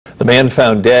Man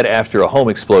found dead after a home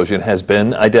explosion has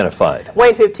been identified.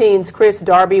 Wayne 15's Chris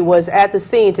Darby was at the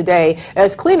scene today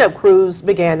as cleanup crews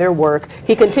began their work.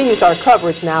 He continues our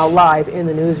coverage now live in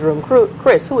the newsroom.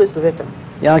 Chris, who is the victim?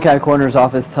 The Allen County Coroner's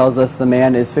Office tells us the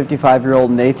man is 55-year-old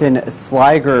Nathan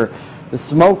Sliger. The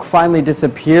smoke finally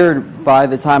disappeared by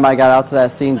the time I got out to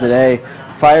that scene today.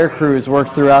 Fire crews worked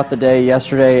throughout the day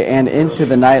yesterday and into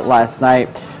the night last night.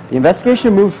 The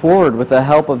investigation moved forward with the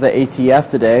help of the ATF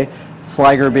today.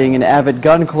 Sliger being an avid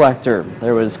gun collector.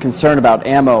 There was concern about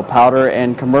ammo, powder,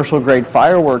 and commercial-grade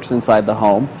fireworks inside the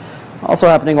home. Also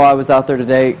happening while I was out there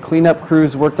today, cleanup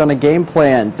crews worked on a game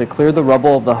plan to clear the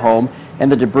rubble of the home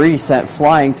and the debris sent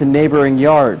flying to neighboring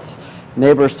yards.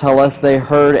 Neighbors tell us they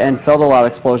heard and felt a loud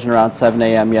explosion around 7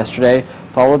 a.m. yesterday,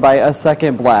 followed by a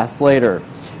second blast later.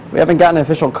 We haven't gotten an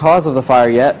official cause of the fire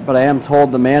yet, but I am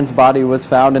told the man's body was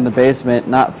found in the basement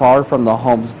not far from the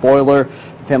home's boiler.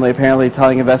 The family apparently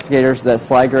telling investigators that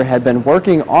Sliger had been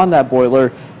working on that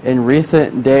boiler in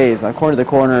recent days. According to the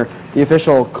coroner, the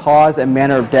official cause and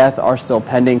manner of death are still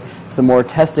pending. Some more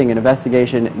testing and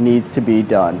investigation needs to be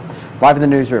done. Live in the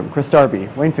newsroom, Chris Darby,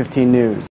 Wayne 15 News.